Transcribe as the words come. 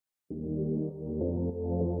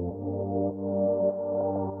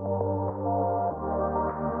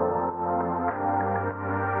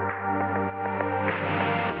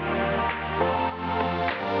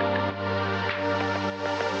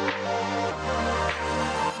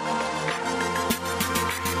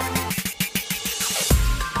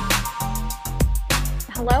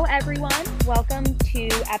everyone. Welcome to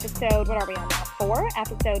episode, what are we on now?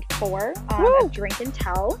 Episode 4 of Drink and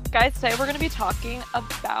Tell. Guys, today we're going to be talking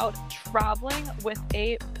about traveling with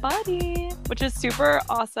a buddy, which is super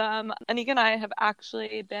awesome. Anika and I have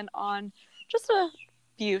actually been on just a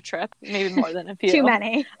few trips, maybe more than a few. Too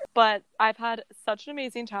many. But I've had such an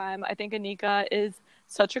amazing time. I think Anika is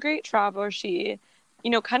such a great traveler. She,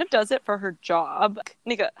 kind of does it for her job.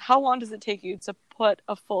 Anika, how long does it take you to put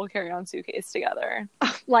a full carry-on suitcase together?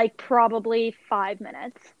 Like probably 5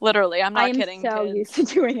 minutes. Literally, I'm not kidding, I'm so kids. used to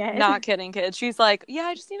doing it. Not kidding, kids. She's like, yeah,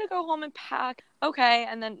 I just need to go home and pack. Okay,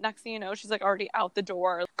 and then next thing you know, she's like already out the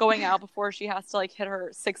door, going out before she has to like hit her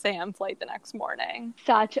 6 a.m. flight the next morning.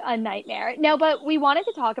 Such a nightmare. No, but we wanted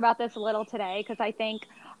to talk about this a little today because I think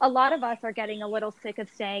a lot of us are getting a little sick of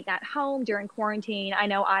staying at home during quarantine. I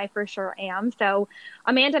know I for sure am. So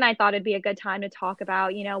Amanda and I thought it'd be a good time to talk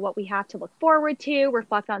about, what we have to look forward to,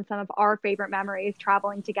 reflect on some of our favorite memories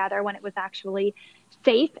traveling together when it was actually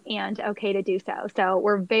safe and okay to do so. So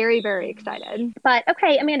we're very, very excited. But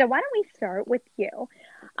okay, Amanda, why don't we start with you?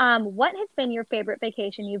 What has been your favorite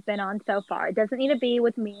vacation you've been on so far? It doesn't need to be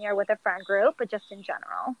with me or with a friend group, but just in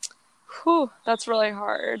general. Whew, that's really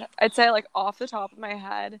hard. I'd say like off the top of my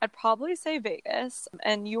head, I'd probably say Vegas.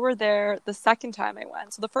 And you were there the second time I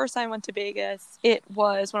went. So the first time I went to Vegas, it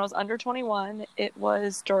was when I was under 21. It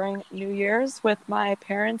was during New Year's with my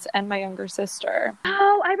parents and my younger sister.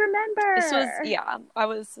 Oh, I remember. This was, I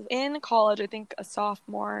was in college, I think a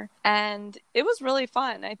sophomore, and it was really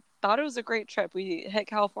fun. I thought it was a great trip. We hit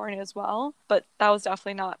California as well, but that was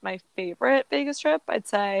definitely not my favorite Vegas trip. I'd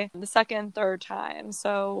say the second, third time.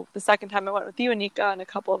 So the second time I went with you, Anika, and a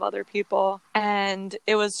couple of other people, and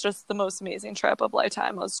it was just the most amazing trip of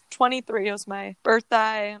lifetime. I was 23. It was my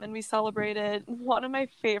birthday, and we celebrated. One of my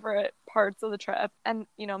favorite parts of the trip, and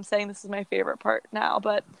I'm saying this is my favorite part now,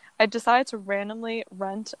 but I decided to randomly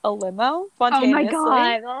rent a limo spontaneously. Oh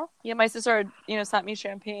my God. Yeah, my sister had, sent me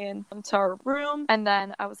champagne to our room, and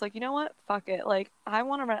then I was like, you know what? Fuck it. Like, I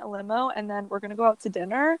want to rent a limo, and then we're going to go out to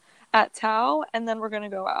dinner at Tao, and then we're going to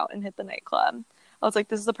go out and hit the nightclub. I was like,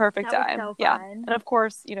 this is the perfect time. So yeah. fun. And of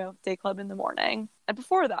course, day club in the morning. And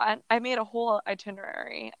before that, I made a whole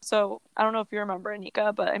itinerary. So I don't know if you remember,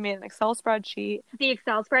 Anika, but I made an Excel spreadsheet. The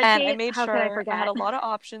Excel spreadsheet? And I made How sure could I forget? I had a lot of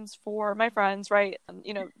options for my friends, right?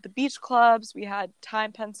 The beach clubs, we had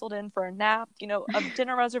time penciled in for a nap, a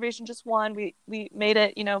dinner reservation, just one. We made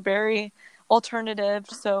it, very alternative,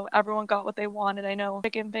 so everyone got what they wanted. I know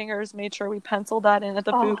chicken fingers, made sure we penciled that in at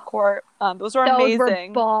the food court. Those were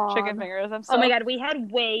amazing. Chicken fingers. Oh my God, we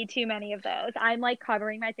had way too many of those. I'm like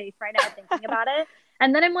covering my face right now thinking about it.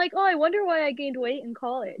 And then I'm like, I wonder why I gained weight in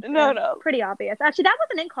college. No. Pretty obvious. Actually, that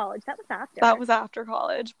wasn't in college. That was after. That was after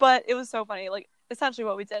college. But it was so funny. Like, essentially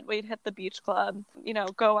what we did, we'd hit the beach club,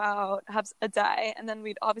 go out, have a day, and then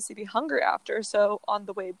we'd obviously be hungry after. So on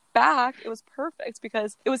the way back, it was perfect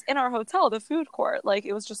because it was in our hotel, the food court. Like,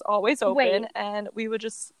 it was just always open, and we would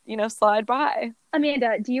just, slide by.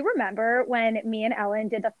 Amanda, do you remember when me and Ellen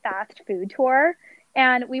did the fast food tour?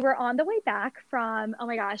 And we were on the way back from, oh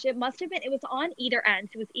my gosh, it was on either end.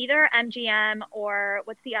 So it was either MGM or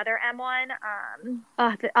what's the other M one?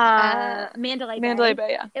 Mandalay Bay. Mandalay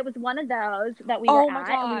Bay, yeah. It was one of those that we were at,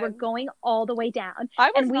 God. and we were going all the way down.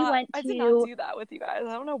 I did not do that with you guys.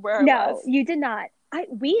 I don't know where I was. No, you did not.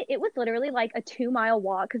 It was literally like a 2-mile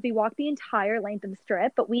walk because we walked the entire length of the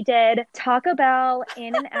strip, but we did Taco Bell,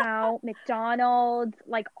 In-N-Out, McDonald's,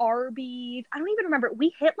 like Arby's. I don't even remember.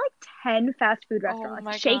 We hit like 10 fast food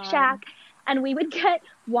restaurants, Shake Shack, and we would get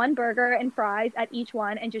one burger and fries at each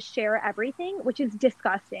one and just share everything, which is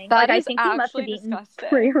disgusting. That I is think we must have eaten disgusting.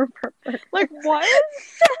 3 or 4 burgers. Like, what?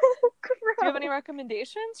 So gross. Do you have any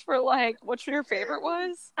recommendations for like what your favorite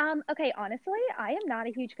was? Okay, honestly, I am not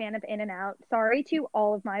a huge fan of In-N-Out. Sorry to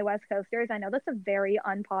all of my West Coasters. I know that's a very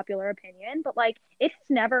unpopular opinion, but like it's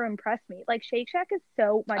never impressed me. Like Shake Shack is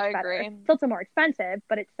so much better. Agree. It's also more expensive,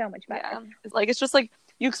 but it's so much better. Yeah. It's just like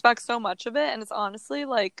you expect so much of it, and it's honestly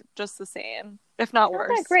like just the same, if not worse.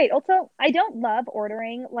 Not that great. Also, I don't love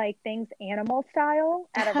ordering like things animal style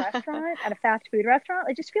at a restaurant, at a fast food restaurant.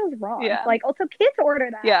 It just feels wrong. Yeah. Like also kids order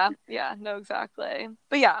that. Yeah, no, exactly.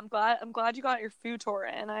 But yeah, I'm glad you got your food tour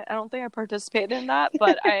in. I don't think I participated in that,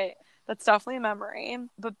 but that's definitely a memory.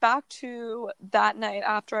 But back to that night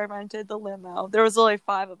after I rented the limo, there was only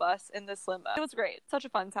 5 of us in this limo. It was great. Such a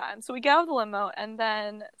fun time. So we get out of the limo, and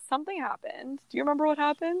then something happened. Do you remember what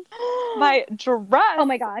happened? My dress oh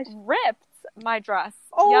my gosh. ripped. My dress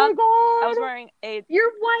Oh Yep. my God. I was wearing a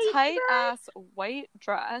Your white tight dress. ass white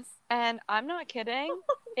dress, and I'm not kidding.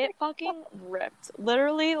 It fucking ripped.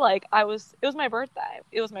 Literally, like, it was my birthday.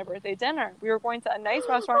 It was my birthday dinner. We were going to a nice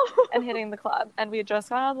restaurant and hitting the club, and we had just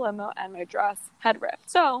got out of the limo, and my dress had ripped.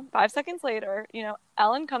 So 5 seconds later,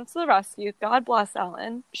 Ellen comes to the rescue. God bless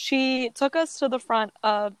Ellen. She took us to the front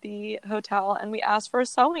of the hotel, and we asked for a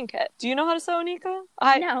sewing kit. Do you know how to sew, Anika? No,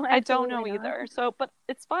 I don't know absolutely not. either. So, but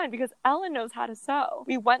it's fine because Ellen knows how to sew.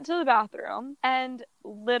 We went to the bathroom, and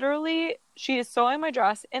literally she is sewing my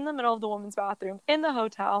dress in the middle of the women's bathroom in the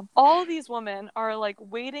hotel. All these women are like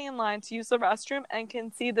waiting in line to use the restroom and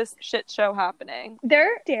can see this shit show happening.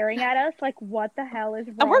 They're staring at us like, what the hell is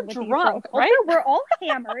wrong And we're with drunk, these girls? right? Also, we're all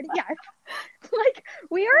hammered. Yes. Like,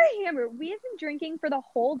 we are hammered. We have been drinking for the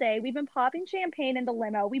whole day. We've been popping champagne in the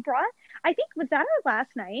limo. We brought, I think, was that our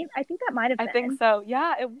last night? I think that might have been. I think so.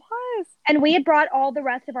 Yeah, it was. And we had brought all the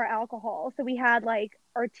rest of our alcohol. So we had like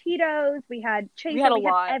our Tito's, we had chaser, We had a we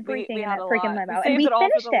lot. had everything we in had that a freaking lot. limo. We And we saved it all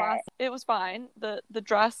finished for the it. last. It was fine. The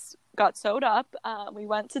dress got sewed up. We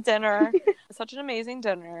went to dinner. Such an amazing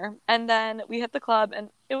dinner. And then we hit the club, and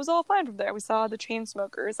it was all fine from there. We saw the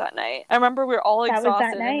Chainsmokers that night. I remember we were all That was that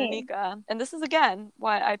exhausted, and night. Anika. And this is, again,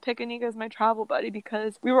 why I pick Anika as my travel buddy,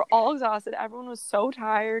 because we were all exhausted. Everyone was so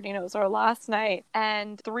tired. It was our last night.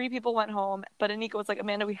 And 3 people went home. But Anika was like,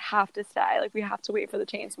 Amanda, we have to stay. Like, we have to wait for the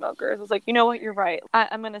Chainsmokers. I was like, you know what? You're right.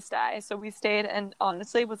 I'm going to stay. So we stayed, and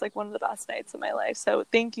honestly, it was like one of the best nights of my life. So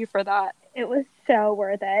thank you for that. It was so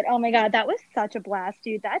worth it. Oh my God, that was such a blast,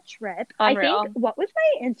 dude. That trip. Unreal. I think, what was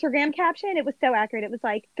my Instagram caption? It was so accurate. It was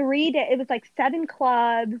like 3 days, it was like 7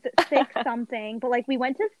 clubs, 6 something. But like we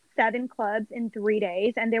went to 7 clubs in 3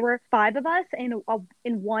 days, and there were 5 of us in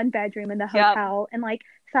one bedroom in the hotel. Yep. And like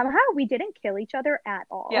somehow we didn't kill each other at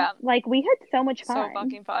all. Yeah. Like we had so much fun. So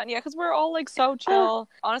fucking fun. Yeah, because we're all like so chill.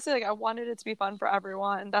 Honestly, like I wanted it to be fun for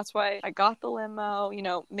everyone. That's why I got the limo,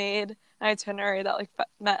 made an itinerary that like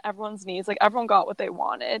met everyone's needs. Like everyone got what they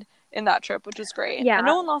wanted in that trip, which is great. Yeah. And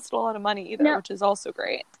no one lost a lot of money either, which is also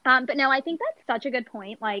great. But no, I think that's such a good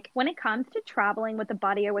point. Like when it comes to traveling with a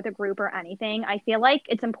buddy or with a group or anything, I feel like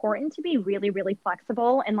it's important to be really, really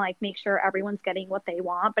flexible and like make sure everyone's getting what they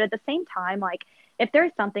want. But at the same time, like if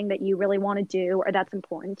there's something that you really want to do or that's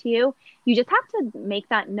important to you, you just have to make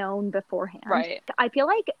that known beforehand. Right. I feel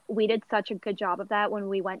like we did such a good job of that when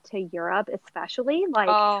we went to Europe, especially.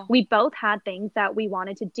 Like we both had things that we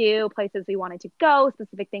wanted to do, places we wanted to go,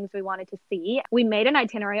 specific things we wanted to see. We made an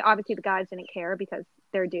itinerary. Obviously, the guys didn't care because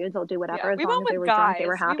they're dudes. They'll do whatever as long as they were drunk, they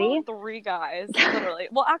were happy. We went with 3 guys, literally.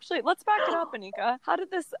 Well, actually, let's back it up, Anika. How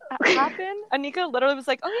did this happen? Anika literally was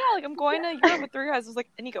like, oh yeah, like I'm going to Europe with 3 guys. I was like,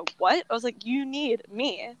 Anika, what? I was like, you need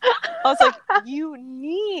me. I was like, you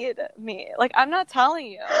need me. Like, I'm not telling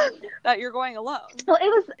you that you're going alone. Well, it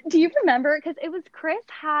was, do you remember? Because it was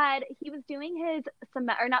he was doing his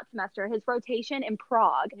his rotation in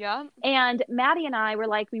Prague. Yeah. And Maddie and I were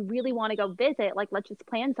like, we really want to go visit. Like, let's just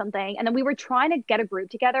plan something. And then we were trying to get a group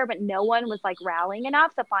together, but no one was like rallying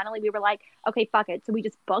enough. So finally we were like, okay, fuck it. So we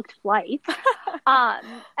just booked flights.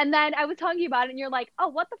 And then I was telling you about it and you're like, oh,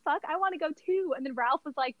 what the fuck? I want to go too. And then Ralph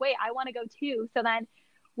was like, wait, I want to go too. So then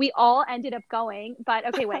we all ended up going, but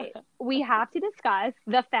okay, wait. We have to discuss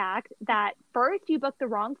the fact that first you booked the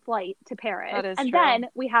wrong flight to Paris, that is and true. Then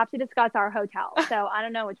we have to discuss our hotel. So I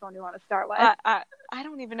don't know which one you want to start with. I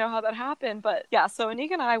don't even know how that happened, but yeah, so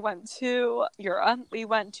Anika and I went to Europe. We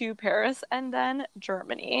went to Paris and then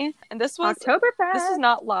Germany. And this was Oktoberfest. This was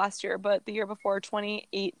not last year, but the year before,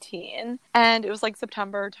 2018. And it was like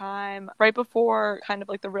September time, right before kind of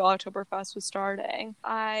like the real Oktoberfest was starting.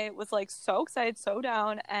 I was like so excited, so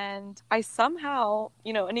down, and I somehow,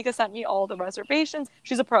 Anika sent me all the reservations.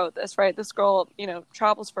 She's a pro at this, right? This girl,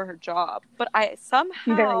 travels for her job. But I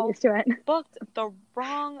somehow very used to it. Booked the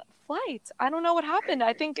wrong flight. I don't know what happened.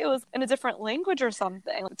 I think it was in a different language or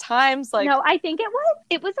something. Times like no, I think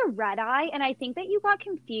it was a red eye, and I think that you got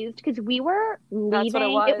confused because we were leaving.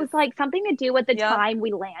 That's what it was like something to do with the time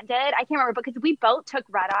we landed. I can't remember because we both took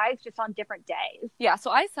red eyes just on different days. Yeah, so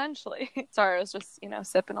I essentially sorry, I was just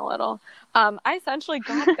sipping a little. I essentially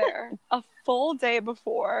got there a full day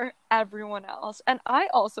before everyone else. And I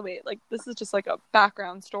also this is just like a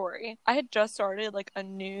background story. I had just started like a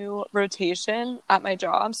new rotation at my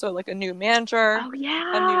job. So like a new manager, a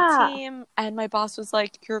new team. And my boss was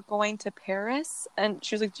like, you're going to Paris? And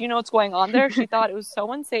she was like, do you know what's going on there? She thought it was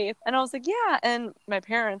so unsafe. And I was like, yeah. And my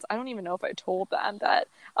parents, I don't even know if I told them that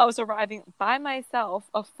I was arriving by myself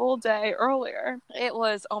a full day earlier. It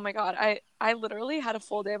was, oh my God, I literally had a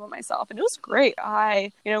full day by myself and it was great.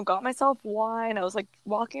 I, got myself wine. I was like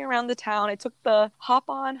walking around the town. I took the hop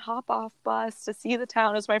on, hop off bus to see the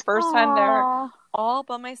town. It was my first time there. all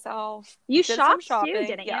by myself. You did some shopped shopping. too,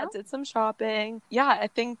 didn't you? Did some shopping. Yeah, I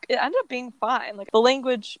think it ended up being fine. Like, the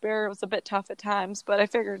language barrier was a bit tough at times, but I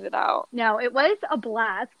figured it out. No, it was a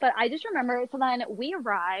blast, but I just remember, so then we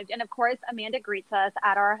arrived, and of course, Amanda greets us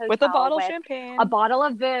at our hotel with a bottle of with champagne. a bottle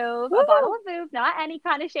of Veuve, Woo! a bottle of Veuve, not any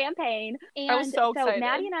kind of champagne. And I was so excited.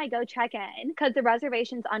 Maddie and I go check in because the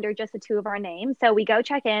reservation's under just the two of our names. So we go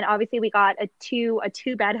check in. Obviously, we got a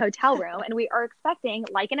two-bed hotel room, and we are expecting,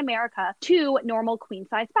 like in America, 2 normal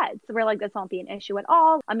queen-size beds. So we're like, this won't be an issue at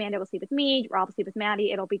all. Amanda will sleep with me. Rob will sleep with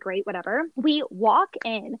Maddie. It'll be great, whatever. We walk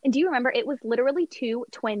in, and do you remember? It was literally 2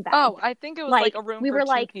 twin beds. Oh, I think it was like a room for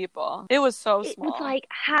 2 people. It was so small. It was like,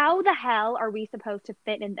 how the hell are we supposed to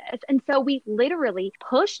fit in this? And so we literally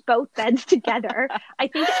pushed both beds together. I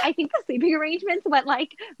think the sleeping arrangements went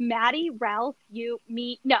like Maddie, Ralph, you,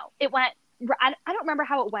 me. No, it went. I don't remember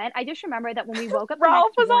how it went. I just remember that when we woke up,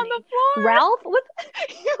 Ralph was on the floor. Ralph was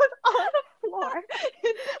he was on the floor.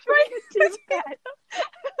 Right.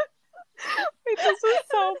 Wait, this was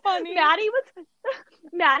so funny. Maddie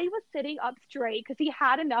was sitting up straight because he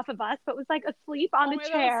had enough of us, but was like asleep on the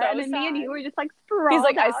chair, and then me and you were just like sprawled. He's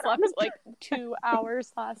like, I out slept like 2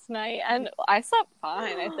 hours last night, and I slept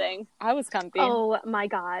fine. I think I was comfy. Oh my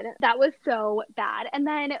god, that was so bad. And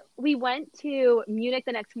then we went to Munich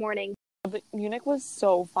the next morning. But Munich was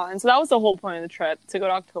so fun. So that was the whole point of the trip, to go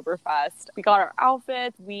to Oktoberfest. We got our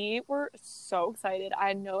outfits. We were so excited. I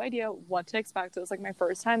had no idea what to expect. It was like my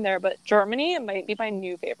first time there, but Germany might be my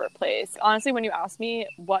new favorite place. Honestly, when you ask me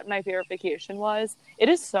what my favorite vacation was, it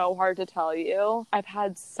is so hard to tell you. I've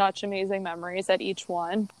had such amazing memories at each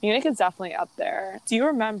one. Munich is definitely up there. Do you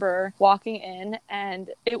remember walking in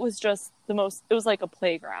and it was just it was like a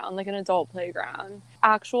playground, like an adult playground.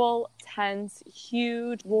 Actual tents,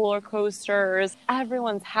 huge roller coasters.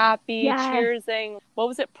 Everyone's happy, cheersing. What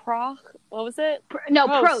was it? Proch? What was it?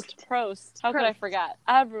 Prost. How could I forget?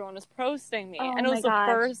 Everyone was prosting me. And it was the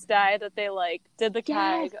first day that they like did the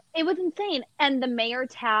keg. It was insane. And the mayor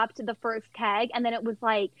tapped the first keg, and then it was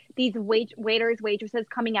like these waitresses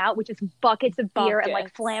coming out with just buckets of beer and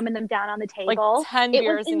like slamming them down on the table. Like 10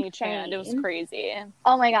 beers in each hand. It was crazy.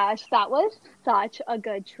 Oh my gosh, that was such a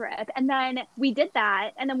good trip. And then we did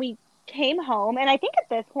that, and then we came home, and I think at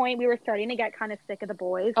this point we were starting to get kind of sick of the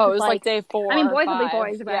boys. Oh, it was like day 4. I mean, boys will be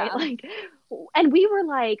boys, right? Yeah. Like, and we were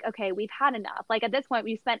like, okay, we've had enough. Like, at this point,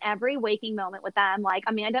 we spent every waking moment with them. Like,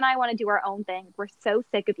 Amanda and I want to do our own thing. We're so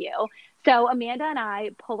sick of you. So Amanda and I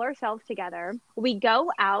pull ourselves together. We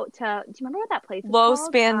go out to, do you remember what that place is Los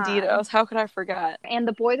called? Banditos. How could I forget? And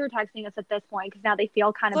the boys are texting us at this point because now they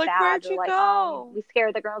feel kind of like, bad. Where'd They're you like, go? oh, we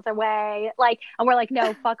scared the girls away. Like, and we're like,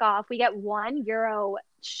 no, fuck off. We get €1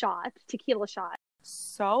 shots, tequila shots.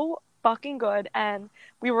 So fucking good. And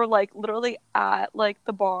we were like literally at like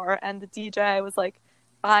the bar, and the DJ was like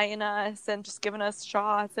buying us and just giving us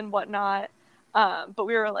shots and whatnot. But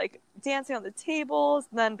we were like dancing on the tables,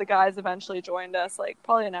 and then the guys eventually joined us like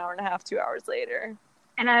probably an hour and a half, 2 hours later.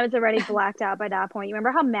 And I was already blacked out by that point. You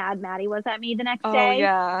remember how mad Maddie was at me the next day? Oh,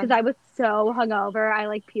 yeah. Because I was so hungover. I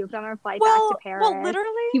like puked on our flight back to Paris. Well,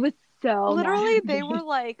 literally. He was so literally mad. They were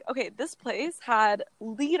like, okay, this place had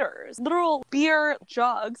liters, literal beer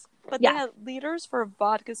jugs, but they had liters for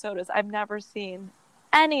vodka sodas. I've never seen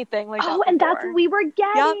anything like that before. And that's what we were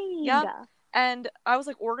getting. Yep. And I was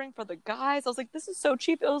like ordering for the guys. I was like, this is so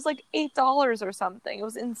cheap. It was like $8 or something. It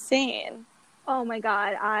was insane. Oh my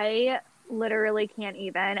god, I literally can't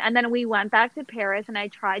even. And then we went back to Paris, and I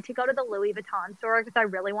tried to go to the Louis Vuitton store because I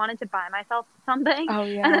really wanted to buy myself something. Oh,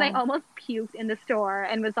 yeah. And then I almost puked in the store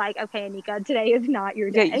and was like, okay, Anika, today is not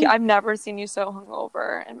your day. Yeah, I've never seen you so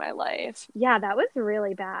hungover in my life. Yeah, that was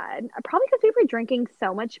really bad. Probably because we were drinking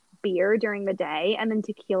so much beer during the day, and then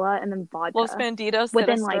tequila, and then vodka. Los Banditos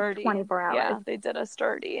within like 24 hours. Yeah, they did us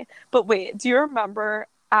dirty. But wait, do you remember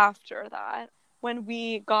after that, when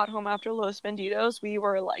we got home after Los Banditos, we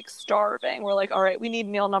were like starving. We're like, all right, we need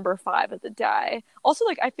meal number 5 of the day. Also,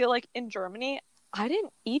 like, I feel like in Germany, I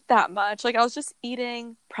didn't eat that much. Like, I was just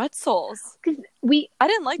eating pretzels. Because I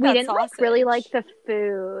didn't like that we didn't sausage. like really like the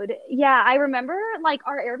food. Yeah, I remember like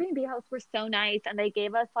our Airbnb house were so nice, and they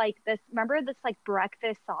gave us like this. Remember this like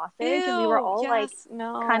breakfast sausage, and we were all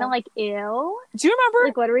kind of like, ew. Do you remember?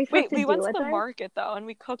 Like, what are we supposed to do? We went to with the it? market though, and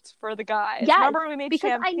we cooked for the guys. Yes, remember we made because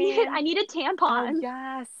champagne? I needed tampons. Oh,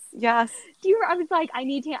 yes. Do you? I was like, I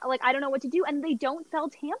need like I don't know what to do, and they don't sell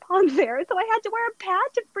tampons there, so I had to wear a pad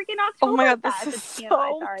to freaking Oktoberfest. Oh my god, this is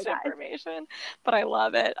so much information, but I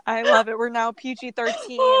love it. We're now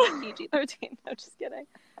PG-13. PG-13. No, just kidding.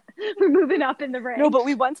 We're moving up in the ranks. No, but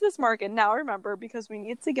we went to this market, now I remember, because we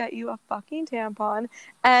need to get you a fucking tampon.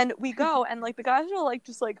 And we go, and, like, the guys are, like,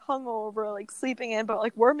 just, like, hungover, like, sleeping in, but,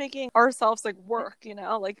 like, we're making ourselves, like, work, you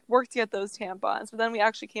know? Like, work to get those tampons. But then we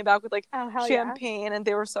actually came back with, like, champagne, and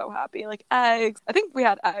they were so happy. Like, eggs. I think we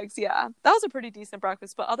had eggs, yeah. That was a pretty decent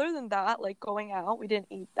breakfast. But other than that, like, going out, we didn't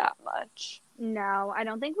eat that much. No, I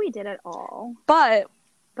don't think we did at all. But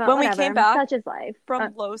when whatever. we came back Such is life.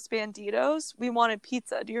 from Los Banditos, we wanted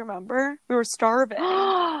pizza. Do you remember? We were starving.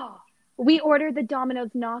 We ordered the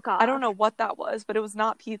Domino's knockoff. I don't know what that was, but it was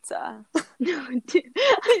not pizza. I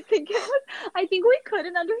think we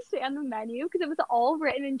couldn't understand the menu because it was all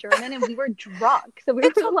written in German and we were drunk. So we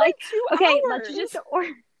were like, okay, let's just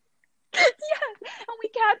order. Yes, and we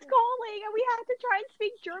kept calling, and we had to try and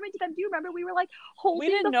speak German to them. Do you remember? We were like holding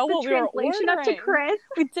the translation up to Chris.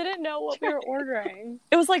 We didn't know what we were ordering.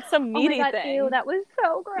 It was like some meaty thing. Ew, that was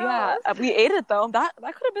so gross. Yeah, we ate it though. That could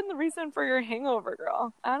have been the reason for your hangover,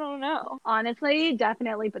 girl. I don't know. Honestly,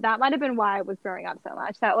 definitely, but that might have been why I was throwing up so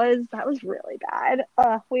much. That was really bad.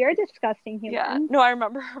 We are disgusting humans. Yeah. No, I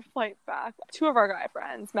remember our flight back. Two of our guy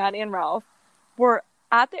friends, Maddie and Ralph, were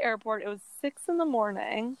at the airport. It was 6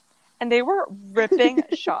 a.m. And they were ripping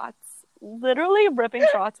shots, literally ripping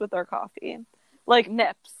shots with their coffee, like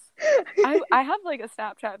nips. I have like a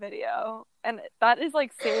Snapchat video, and that is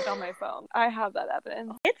like saved on my phone. I have that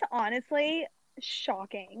evidence. It's honestly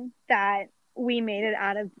shocking that we made it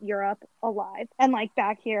out of Europe alive and like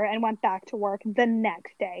back here and went back to work the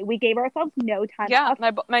next day. We gave ourselves no time off.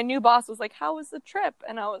 My new boss was like, how was the trip?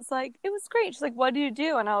 And I was like, it was great. She's like, what do you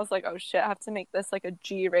do? And I was like, oh shit, I have to make this like a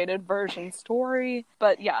G-rated version story.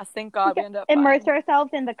 But yes, thank God we ended up immersed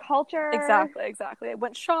ourselves in the culture. Exactly. I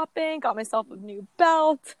went shopping, got myself a new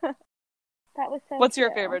belt. That was so What's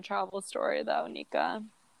your favorite travel story though, Anika?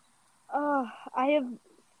 Oh, I have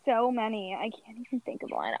so many. I can't even think of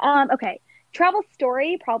one. Okay. Travel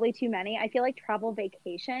story, probably too many. I feel like travel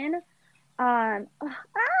vacation. I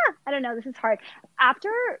don't know. This is hard. After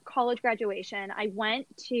college graduation, I went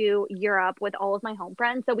to Europe with all of my home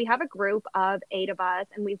friends. So we have a group of 8 of us,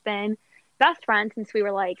 and we've been best friends since we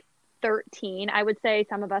were like 13. I would say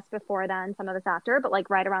some of us before then, some of us after, but like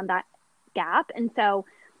right around that gap. And so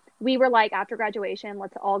we were like, after graduation,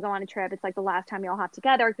 let's all go on a trip. It's like the last time we all have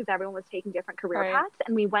together because everyone was taking different career paths.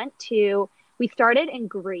 And we started in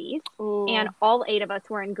Greece. Ooh. And all 8 of us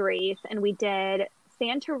were in Greece, and we did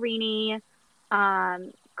Santorini,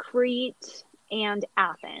 Crete, and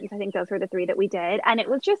Athens. I think those were the 3 that we did. And it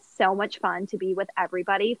was just so much fun to be with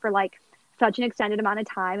everybody for like such an extended amount of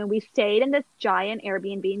time. And we stayed in this giant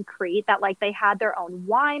Airbnb in Crete that like they had their own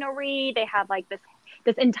winery. They had like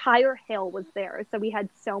this entire hill was there. So we had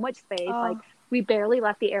so much space. Like we barely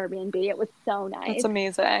left the Airbnb. It was so nice. That's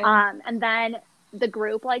amazing. And then the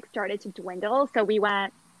group like started to dwindle. So we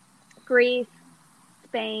went Greece,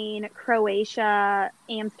 Spain, Croatia,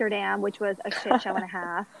 Amsterdam, which was a shit show and a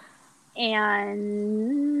half.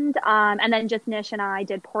 And then just Nish and I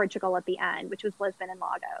did Portugal at the end, which was Lisbon and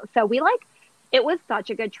Lago. So it was such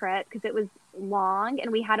a good trip because it was long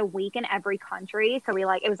and we had a week in every country. So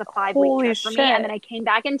it was a 5-week trip for me. And then I came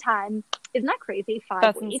back in time. Isn't that crazy? 5 weeks.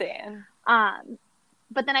 That's insane.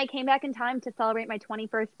 But then I came back in time to celebrate my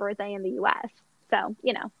 21st birthday in the US. So,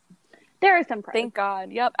 there are some pros. Thank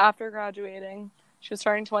God. Yep. After graduating, she was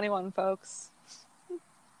turning 21, folks.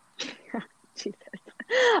 Jesus.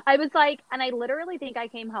 I was like, and I literally think I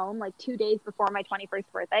came home like 2 days before my 21st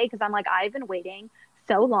birthday because I'm like, I've been waiting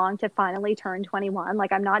so long to finally turn 21.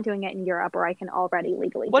 Like, I'm not doing it in Europe where I can already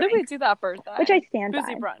legally What drink, did we do that birthday? which I stand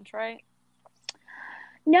Boozy by. brunch, right?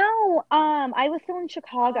 No, I was still in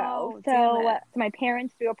Chicago. Oh, so my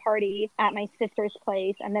parents threw a party at my sister's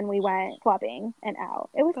place, and then we went clubbing and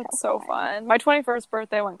out. It was so fun. My 21st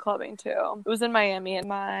birthday, I went clubbing too. It was in Miami, and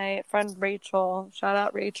my friend Rachel, shout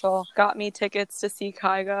out Rachel, got me tickets to see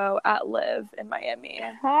Kygo at Live in Miami.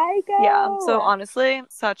 Kygo! Yeah, so honestly,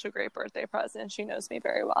 such a great birthday present. She knows me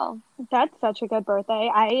very well. That's such a good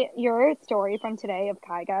birthday. Your story from today of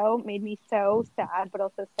Kygo made me so sad, but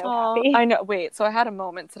also so happy. I know. Wait, so I had a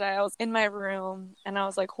moment today. I was in my room and I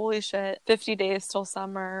was like, holy shit, 50 days till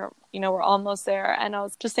summer. We're almost there. And I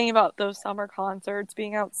was just thinking about those summer concerts,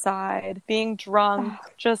 being outside, being drunk,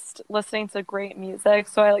 just listening to great music.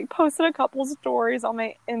 So I like posted a couple stories on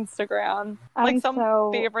my Instagram,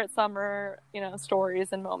 favorite summer,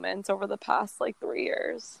 stories and moments over the past like 3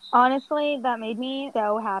 years. Honestly, that made me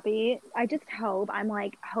so happy. I just I'm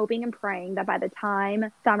like hoping and praying that by the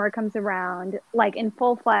time summer comes around, like in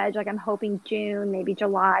full fledged, like I'm hoping June, maybe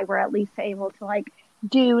July, we're at least able to like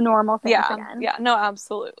do normal things again. Yeah, no,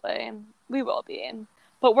 absolutely. We will be.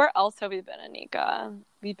 But where else have we been, Anika?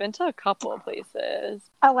 we've been to a couple of places.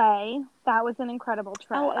 LA, that was an incredible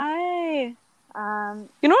trip. LA.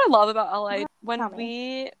 You know what I love about LA? When me.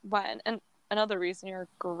 we went, and another reason you're a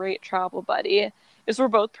great travel buddy, is we're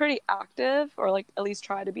both pretty active, or like at least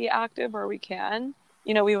try to be active where we can.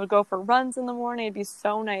 You know, we would go for runs in the morning. It'd be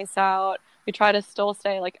so nice out. We try to still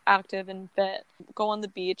stay like active and fit. Go on the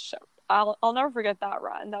beach. I'll never forget that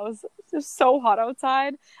run. That was just so hot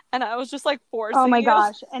outside, and I was just like forcing Oh my you.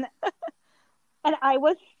 gosh, and I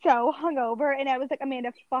was so hungover, and I was like,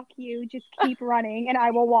 Amanda, fuck you, just keep running, and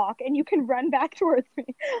I will walk, and you can run back towards me.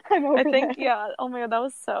 I'm over there. Yeah. Oh my God, that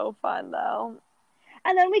was so fun though.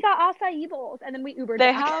 And then we got acai bowls, and then we Ubered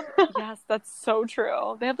They back. have, yes, that's so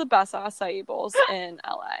true. They have the best acai bowls in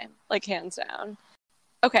LA, like hands down.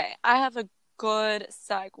 Okay, I have a good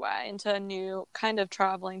segue into a new kind of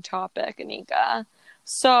traveling topic, Anika.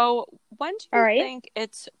 So, when do you think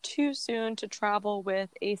it's too soon to travel with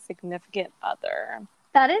a significant other?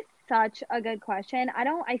 That is such a good question.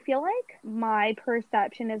 I feel like my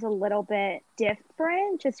perception is a little bit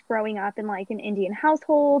different just growing up in like an Indian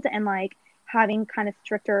household and like having kind of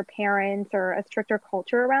stricter parents or a stricter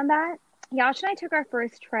culture around that. Yash and I took our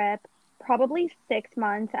first trip probably 6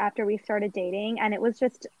 months after we started dating, and it was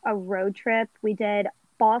just a road trip. We did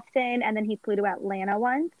Boston, and then he flew to Atlanta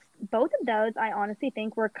once. Both of those, I honestly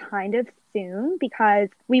think, were kind of soon because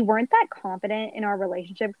we weren't that confident in our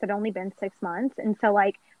relationship because it had only been 6 months. And so,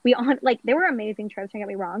 like, they were amazing trips, don't get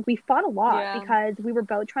me wrong. We fought a lot because we were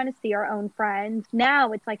both trying to see our own friends.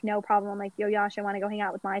 Now it's like no problem. I'm like, yo, Yash, I want to go hang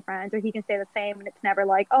out with my friends, or he can say the same. And it's never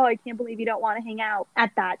like, oh, I can't believe you don't want to hang out.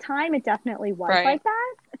 At that time, it definitely was like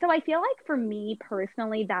that. So I feel like for me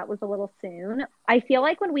personally, that was a little soon. I feel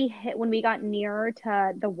like when we got nearer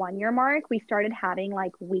to the 1 year mark, we started having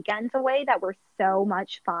like weekends away that were so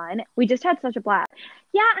much fun. We just had such a blast.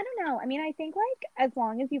 Yeah, I don't know. I mean, I think like as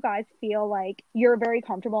long as you guys feel like you're very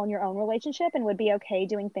comfortable in your own relationship and would be okay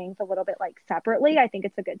doing things a little bit like separately, I think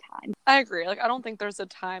it's a good time. I agree. Like, I don't think there's a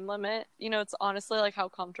time limit. You know, it's honestly like how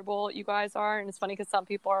comfortable you guys are. And it's funny because some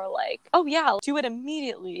people are like, oh yeah, do it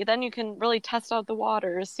immediately. Then you can really test out the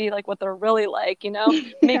waters, see like what they're really like, you know,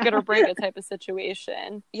 make it or break it type of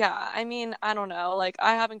situation. Yeah. I mean, I don't know. Like,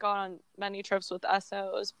 I haven't gone on many trips with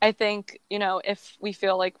SOs. I think, you know, if we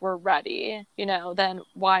feel like we're ready, you know, then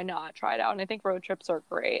why not try it out? And I think road trips are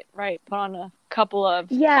great, right? Put on a couple of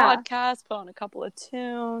podcasts, put on a couple of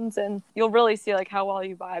tunes, and you'll really see like how well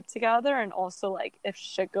you vibe together. And also like if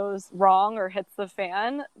shit goes wrong or hits the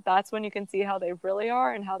fan, that's when you can see how they really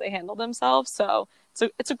are and how they handle themselves. So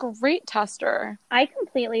it's a great tester. I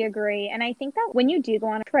completely agree. And I think that when you do go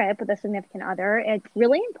on a trip with a significant other, it's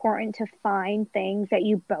really important to find things that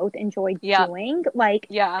you both enjoy doing. Like,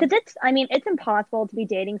 because it's impossible to be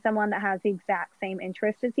dating someone that has the exact same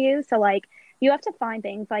interests as you. So like, you have to find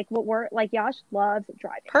things like what we're like. Yash loves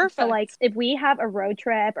driving. Perfect. So like if we have a road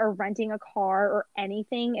trip or renting a car or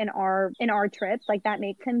anything in our trips, like that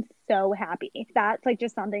makes him so happy. That's like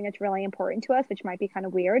just something that's really important to us, which might be kind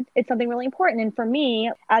of weird. It's something really important. And for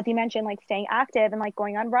me, as you mentioned, like staying active and like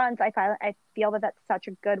going on runs, I feel that that's such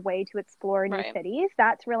a good way to explore new cities.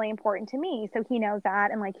 That's really important to me. So he knows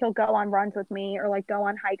that, and like he'll go on runs with me or like go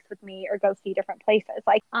on hikes with me or go see different places.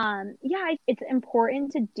 Like it's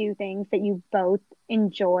important to do things that you both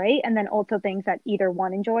enjoy and then also things that either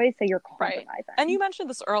one enjoys, so you're compromising. And you mentioned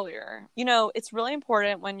this earlier. You know, it's really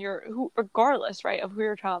important when regardless, right, of who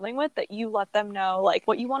you're traveling with, that you let them know like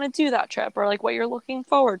what you want to do that trip or like what you're looking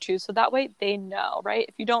forward to, so that way they know, right?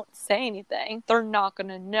 If you don't say anything, they're not going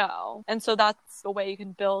to know. And so that's the way you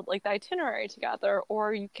can build like the itinerary together,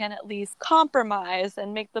 or you can at least compromise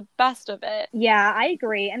and make the best of it. Yeah, I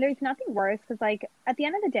agree. And there's nothing worse because like at the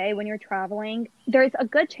end of the day, when you're traveling, there's a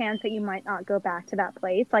good chance that you might not go back to that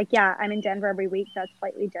place. Like, yeah, I'm in Denver every week. That's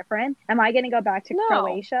slightly different. Am I going to go back to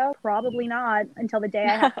Croatia? Probably not until the day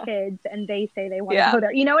I have kids and they say they want to go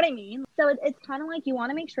there. You know what I mean? So it's kind of like you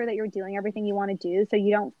want to make sure that you're doing everything you want to do so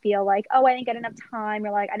you don't feel like, oh, I didn't get enough time,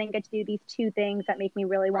 or like I didn't get to do these two things that make me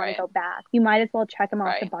really want to go back. You might as well check them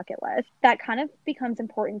off the bucket list. That kind of becomes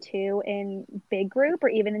important too in big group or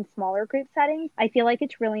even in smaller group settings. I feel like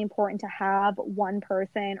it's really important to have one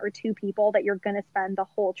person or two people that you're going to spend the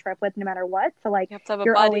whole trip with no matter what. So like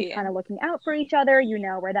you're always kind of looking out for each other, you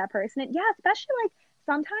know where that person is. Yeah, especially like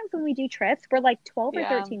sometimes when we do trips, we're like 12 or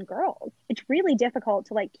 13 girls. It's really difficult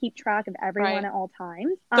to like keep track of everyone at all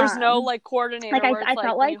times. There's no like coordinator where it's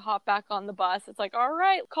like when you hop back on the bus, it's like, all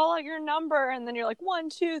right, call out your number. And then you're like 1,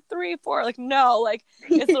 2, 3, 4. Like, no, like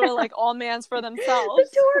it's sort of like all mans for themselves. The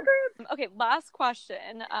tour group. Okay, last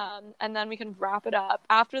question. And then we can wrap it up.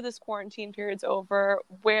 After this quarantine period's over,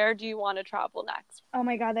 where do you want to travel next? Oh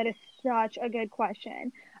my God, that is such a good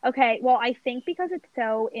question. Okay, well, I think because it's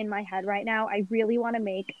so in my head right now, I really want to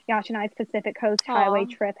make Yash and I's Pacific Coast Highway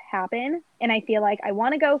Aw. trip happen. And I feel like I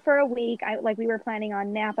want to go for a week. We were planning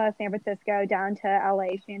on Napa, San Francisco, down to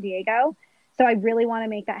LA, San Diego. So I really want to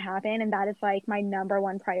make that happen. And that is like my number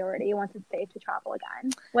one priority once it's safe to travel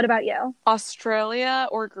again. What about you? Australia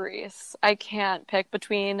or Greece? I can't pick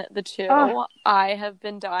between the Oh, two. I have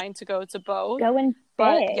been dying to go to both. going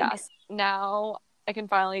But big. yes, now I can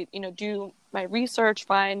finally, do my research,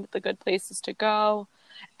 find the good places to go,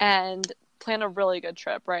 and plan a really good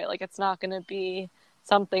trip, right? Like, it's not going to be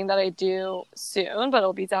something that I do soon, but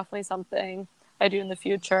it'll be definitely something I do in the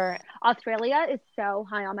future. Australia is so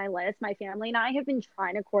high on my list. My family and I have been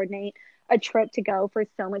trying to coordinate a trip to go for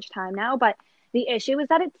so much time now, but the issue is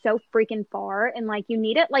that it's so freaking far and like you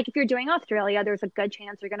need it. Like if you're doing Australia, there's a good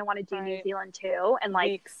chance you're going to want to do New Right. Zealand too. And like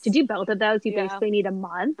to Weeks. do both of those, you Yeah. basically need a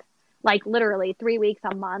month, like literally 3 weeks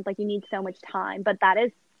a month. Like you need so much time, but that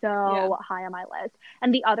is Yeah. so high on my list.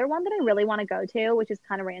 And the other one that I really want to go to, which is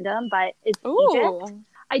kind of random, but is Egypt. Ooh.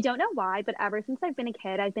 I don't know why, but ever since I've been a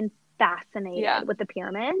kid, I've been fascinated Yeah. with the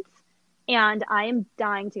pyramids and I am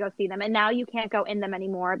dying to go see them. And now you can't go in them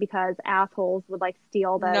anymore because assholes would like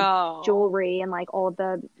steal the No. jewelry and like all of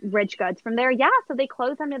the rich goods from there. Yeah, so they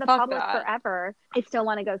close them to the Fuck public that. forever. I still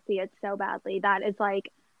want to go see it so badly. That is like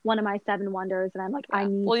one of my seven wonders, and I'm like, I Yeah.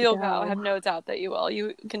 need Well, to you'll go. go. I have no doubt that you will.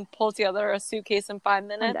 You can pull together a suitcase in 5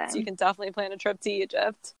 minutes. Someday. You can definitely plan a trip to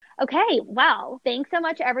Egypt. Okay, well, thanks so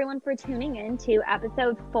much everyone for tuning in to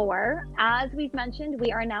episode 4. As we've mentioned,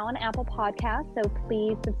 we are now on Apple Podcasts, so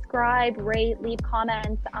please subscribe, rate, leave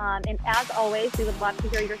comments, and as always, we would love to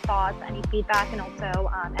hear your thoughts, any feedback, and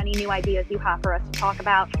also any new ideas you have for us to talk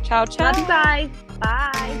about. Ciao, ciao. Love you guys.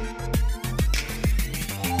 Bye.